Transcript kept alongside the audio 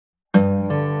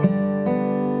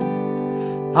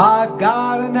I've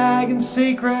got a nagging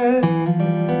secret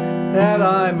that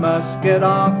I must get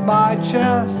off my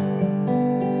chest.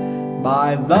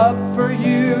 My love for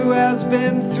you has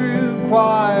been through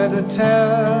quite a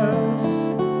test.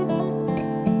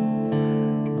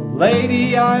 The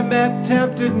lady I met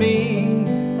tempted me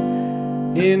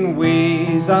in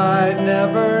ways I'd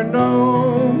never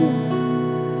known.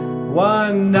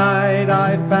 One night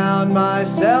I found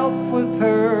myself with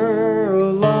her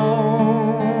alone.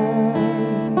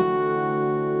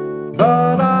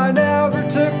 But I never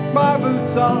took my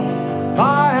boots off,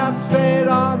 my hat stayed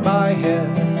on my head.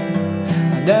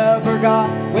 I never got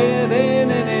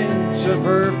within an inch of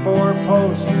her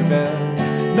four-poster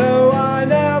bed. No, I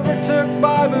never took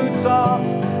my boots off,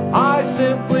 I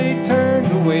simply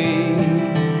turned away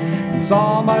and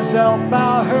saw myself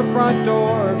out her front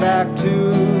door, back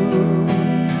to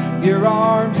your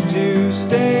arms to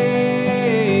stay.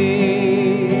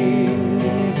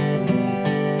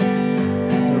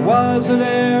 There was an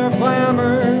air of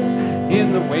glamour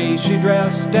in the way she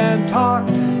dressed and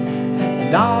talked,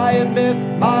 and I admit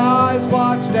my eyes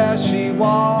watched as she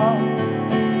walked.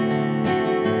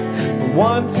 But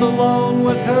once alone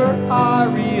with her I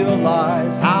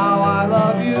realized how I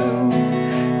love you,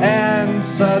 and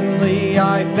suddenly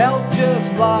I felt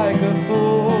just like a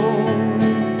fool.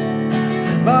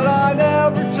 But I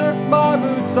never took my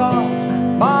boots off,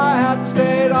 my hat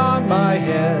stayed on my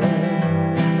head.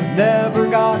 I never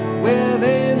got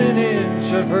within an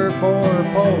inch of her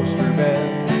four-poster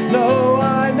bed. No,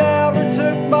 I never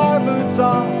took my boots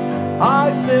off,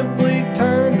 I simply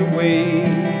turned away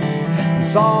and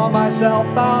saw myself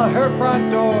out her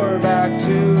front door, back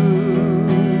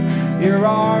to your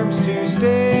arms to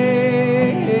stay.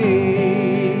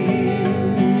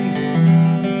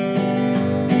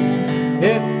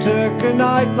 It took a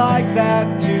night like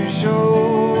that to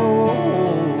show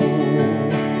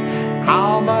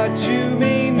how much you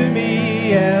mean to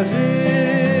me, as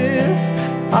if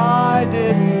I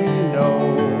didn't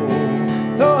know.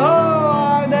 No,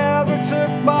 I never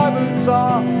took my boots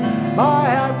off, my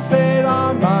hat stayed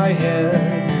on my head.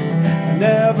 I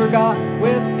never got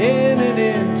within an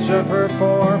inch of her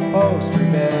four-poster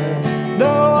bed.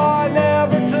 No, I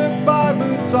never took my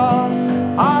boots off,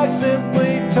 I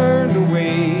simply turned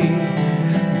away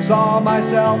and saw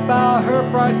myself out her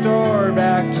front door,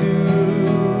 back to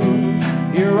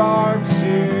your arms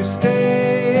to stay.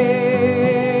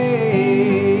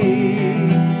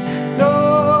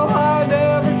 No, I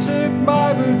never took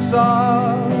my boots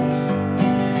off,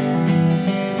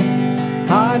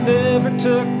 I never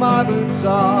took my boots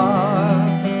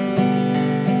off.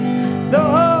 No,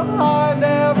 I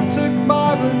never took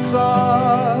my boots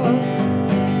off,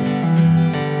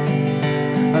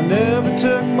 I never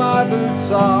took my boots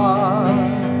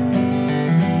off.